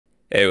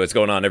Hey, what's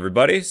going on,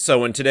 everybody?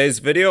 So in today's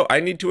video, I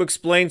need to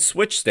explain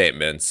switch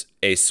statements.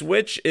 A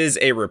switch is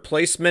a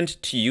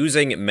replacement to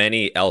using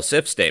many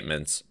else-if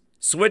statements.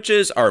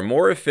 Switches are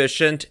more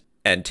efficient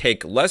and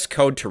take less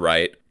code to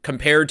write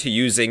compared to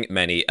using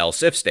many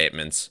else-if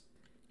statements.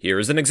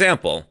 Here's an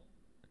example.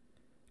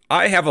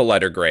 I have a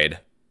letter grade.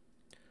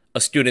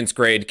 A student's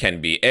grade can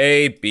be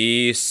A,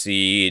 B,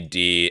 C,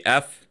 D,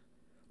 F.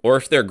 Or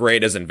if their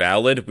grade is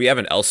invalid, we have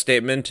an else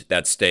statement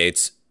that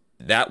states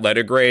that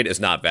letter grade is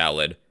not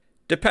valid.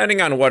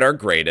 Depending on what our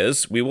grade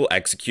is, we will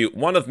execute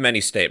one of many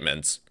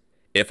statements.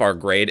 If our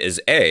grade is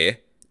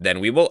A,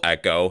 then we will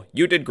echo,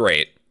 you did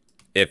great.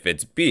 If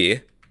it's B,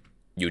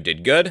 you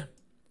did good.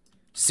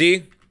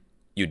 C,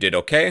 you did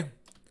okay.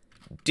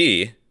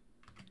 D,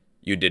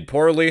 you did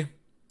poorly.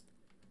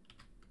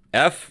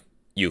 F,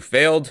 you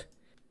failed.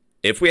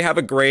 If we have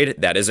a grade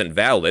that isn't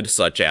valid,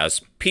 such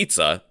as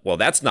pizza, well,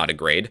 that's not a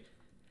grade.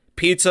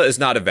 Pizza is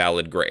not a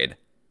valid grade.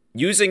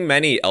 Using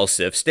many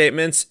else-if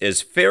statements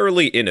is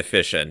fairly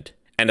inefficient,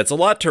 and it's a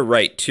lot to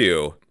write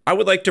too. I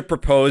would like to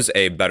propose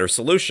a better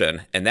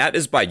solution, and that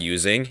is by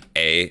using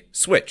a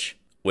switch,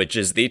 which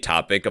is the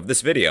topic of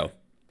this video.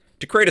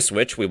 To create a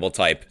switch, we will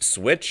type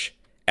switch,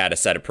 add a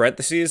set of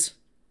parentheses,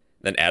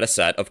 then add a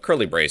set of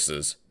curly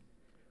braces.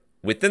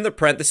 Within the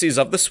parentheses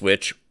of the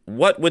switch,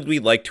 what would we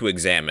like to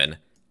examine?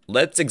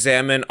 Let's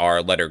examine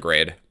our letter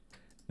grade.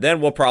 Then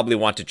we'll probably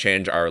want to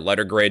change our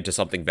letter grade to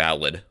something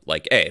valid,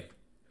 like A.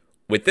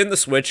 Within the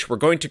switch, we're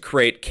going to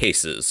create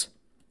cases.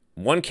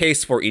 One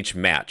case for each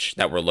match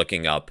that we're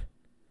looking up.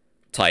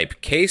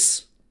 Type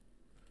case.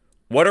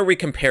 What are we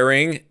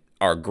comparing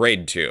our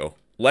grade to?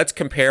 Let's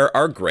compare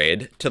our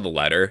grade to the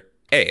letter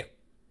A.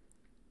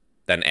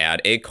 Then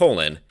add a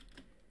colon.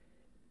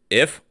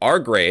 If our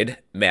grade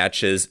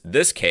matches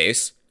this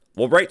case,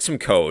 we'll write some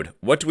code.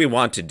 What do we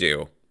want to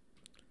do?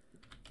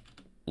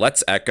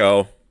 Let's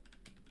echo,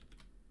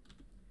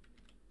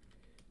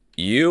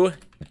 you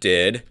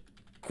did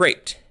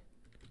great.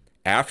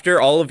 After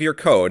all of your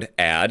code,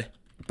 add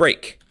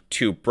break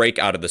to break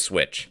out of the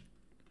switch.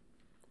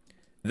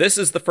 This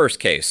is the first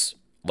case.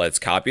 Let's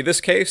copy this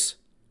case.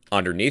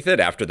 Underneath it,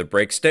 after the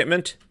break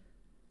statement,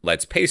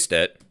 let's paste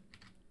it.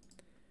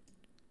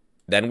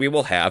 Then we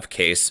will have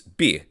case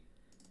B.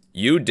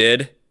 You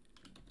did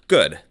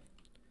good.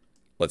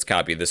 Let's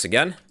copy this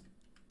again.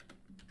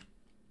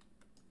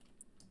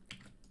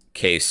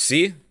 Case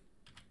C.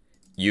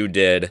 You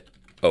did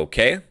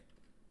okay.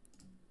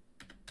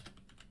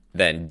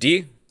 Then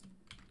D.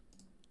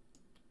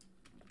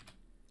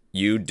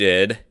 You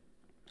did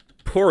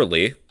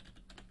poorly.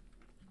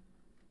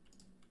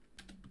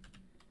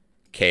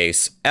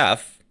 Case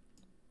F.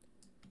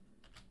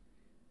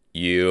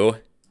 You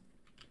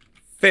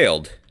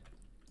failed.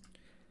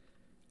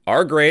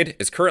 Our grade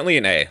is currently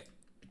an A.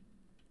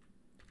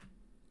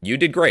 You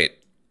did great.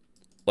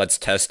 Let's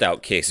test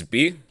out case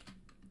B.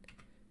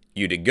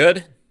 You did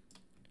good.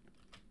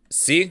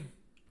 C.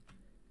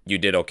 You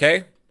did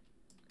okay.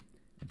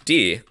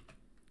 D.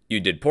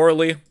 You did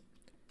poorly.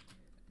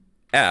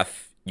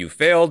 F. You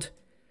failed.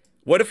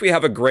 What if we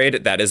have a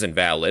grade that isn't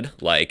valid,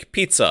 like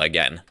pizza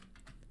again?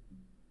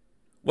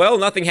 Well,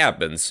 nothing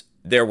happens.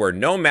 There were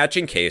no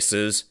matching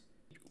cases.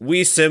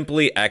 We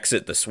simply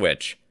exit the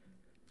switch.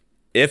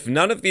 If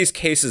none of these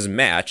cases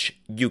match,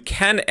 you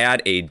can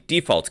add a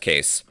default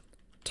case.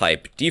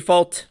 Type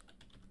default.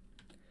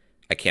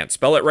 I can't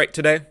spell it right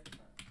today.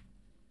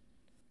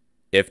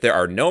 If there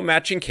are no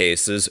matching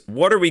cases,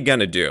 what are we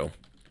gonna do?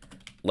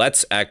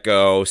 Let's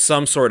echo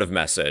some sort of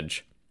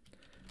message.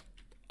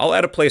 I'll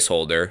add a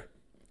placeholder.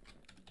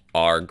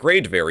 Our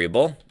grade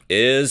variable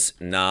is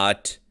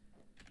not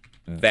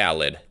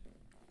valid.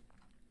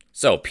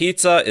 So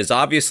pizza is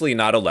obviously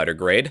not a letter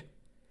grade.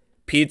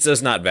 Pizza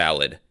is not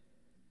valid.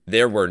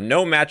 There were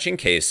no matching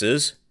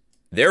cases.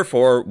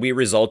 Therefore, we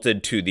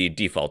resulted to the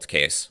default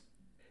case.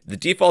 The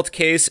default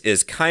case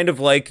is kind of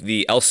like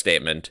the else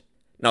statement.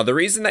 Now, the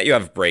reason that you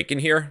have break in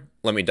here,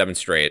 let me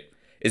demonstrate,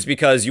 is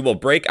because you will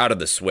break out of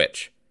the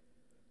switch.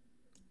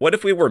 What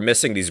if we were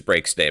missing these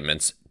break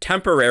statements?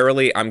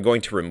 Temporarily, I'm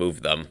going to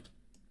remove them.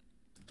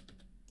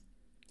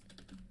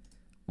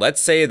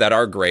 Let's say that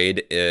our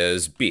grade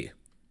is B.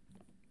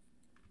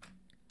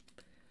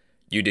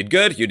 You did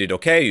good, you did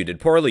okay, you did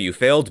poorly, you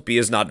failed, B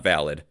is not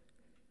valid.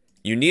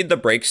 You need the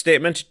break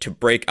statement to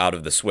break out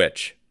of the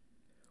switch.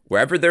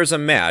 Wherever there's a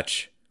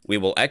match, we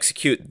will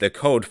execute the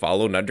code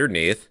followed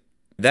underneath,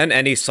 then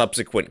any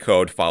subsequent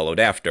code followed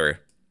after.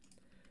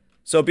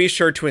 So be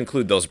sure to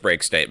include those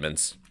break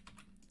statements.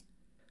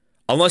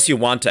 Unless you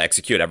want to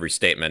execute every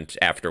statement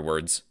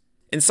afterwards.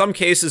 In some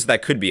cases,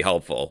 that could be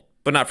helpful,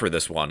 but not for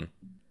this one.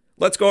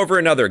 Let's go over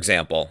another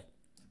example.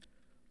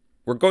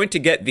 We're going to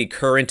get the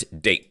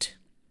current date.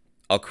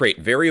 I'll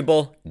create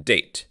variable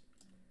date.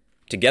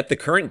 To get the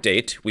current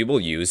date, we will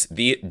use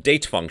the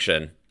date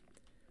function.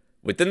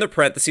 Within the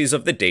parentheses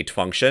of the date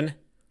function,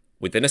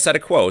 within a set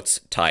of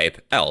quotes,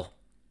 type L.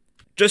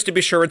 Just to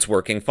be sure it's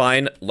working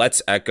fine,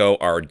 let's echo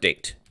our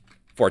date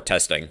for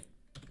testing.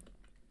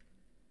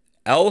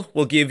 L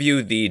will give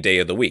you the day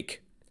of the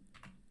week.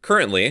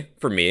 Currently,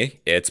 for me,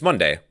 it's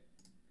Monday.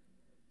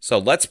 So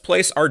let's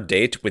place our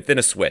date within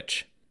a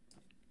switch.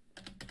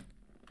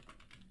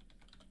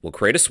 We'll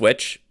create a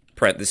switch,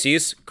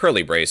 parentheses,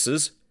 curly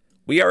braces.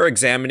 We are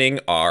examining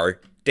our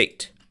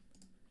date.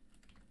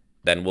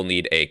 Then we'll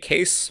need a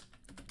case,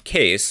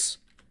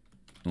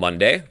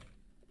 Monday.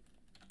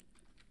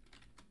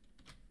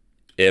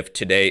 If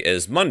today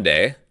is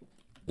Monday,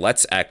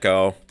 let's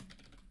echo,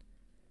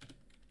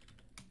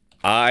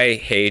 I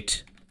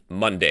hate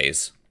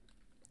Mondays.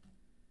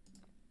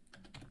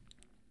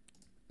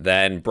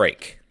 Then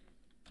break.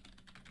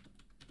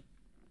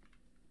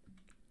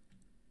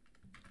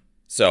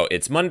 So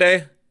it's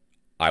Monday.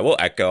 I will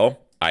echo,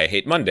 I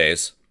hate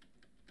Mondays.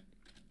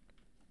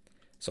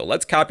 So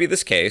let's copy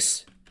this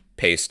case,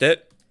 paste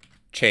it,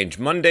 change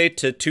Monday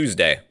to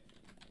Tuesday.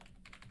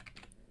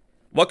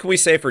 What can we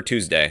say for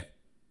Tuesday?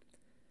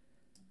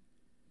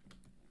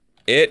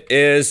 It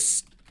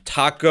is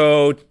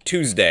Taco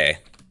Tuesday.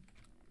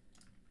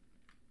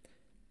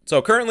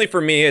 So currently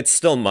for me, it's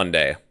still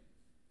Monday.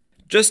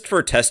 Just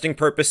for testing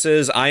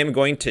purposes, I am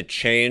going to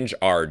change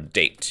our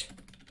date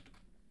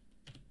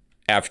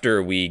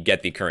after we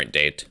get the current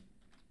date.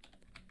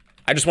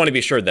 I just want to be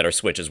sure that our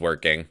switch is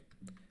working.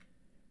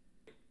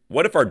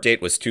 What if our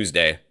date was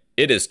Tuesday?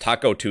 It is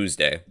Taco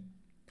Tuesday.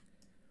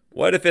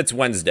 What if it's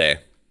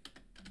Wednesday?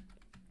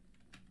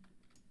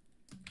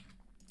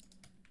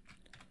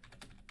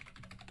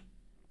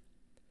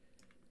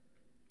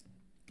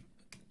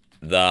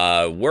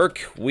 The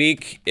work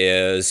week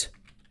is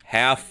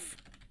half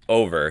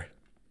over.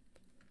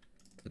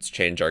 Let's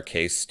change our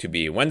case to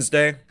be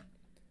Wednesday.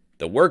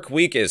 The work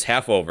week is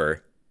half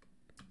over.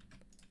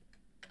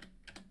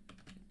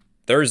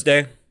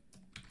 Thursday.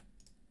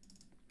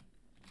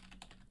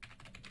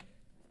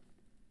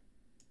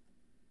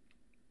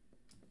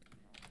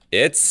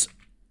 It's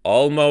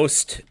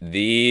almost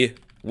the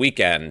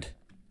weekend.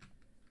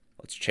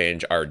 Let's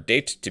change our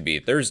date to be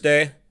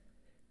Thursday.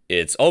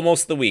 It's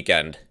almost the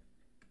weekend.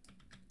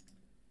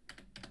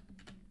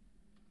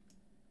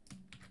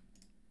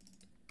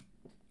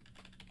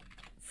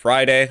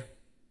 Friday.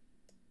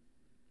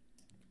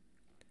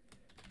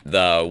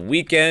 The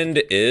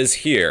weekend is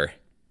here.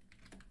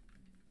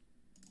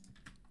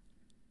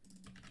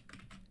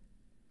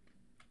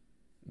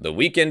 The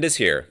weekend is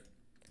here.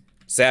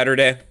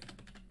 Saturday.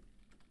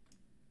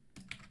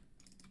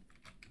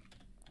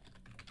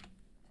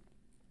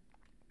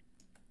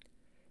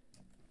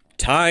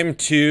 Time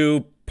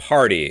to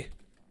party.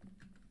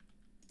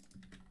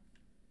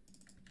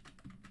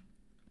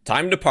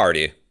 Time to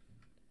party.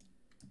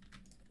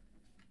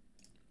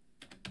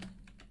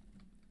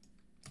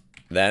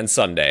 Then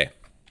Sunday.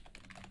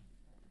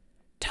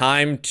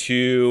 Time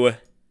to...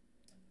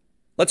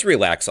 Let's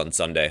relax on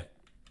Sunday.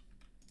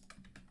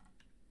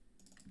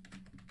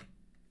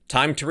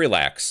 Time to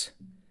relax.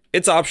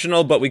 It's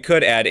optional, but we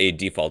could add a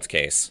default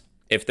case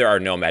if there are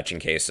no matching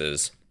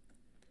cases.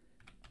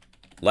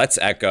 Let's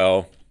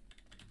echo.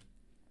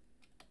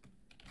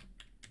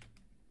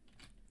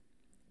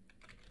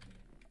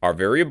 Our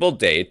variable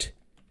date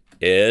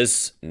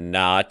is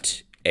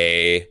not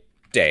a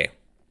day.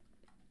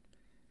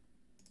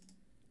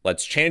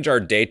 Let's change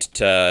our date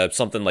to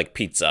something like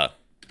pizza.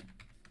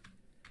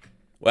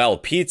 Well,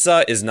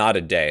 pizza is not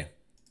a day.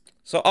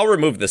 So I'll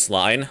remove this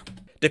line.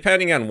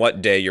 Depending on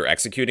what day you're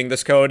executing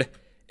this code,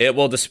 it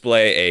will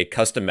display a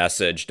custom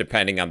message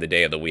depending on the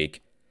day of the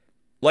week.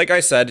 Like I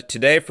said,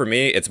 today for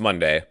me, it's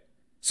Monday.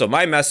 So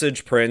my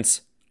message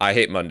prints, I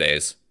hate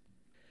Mondays.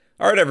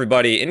 Alright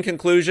everybody, in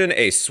conclusion,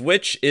 a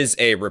switch is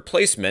a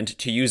replacement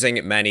to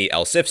using many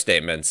else if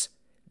statements.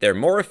 They're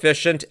more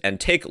efficient and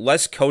take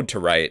less code to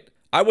write.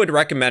 I would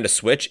recommend a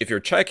switch if you're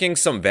checking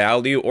some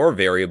value or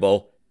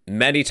variable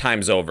many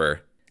times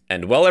over.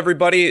 And well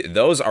everybody,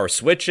 those are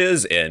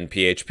switches in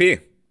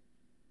PHP.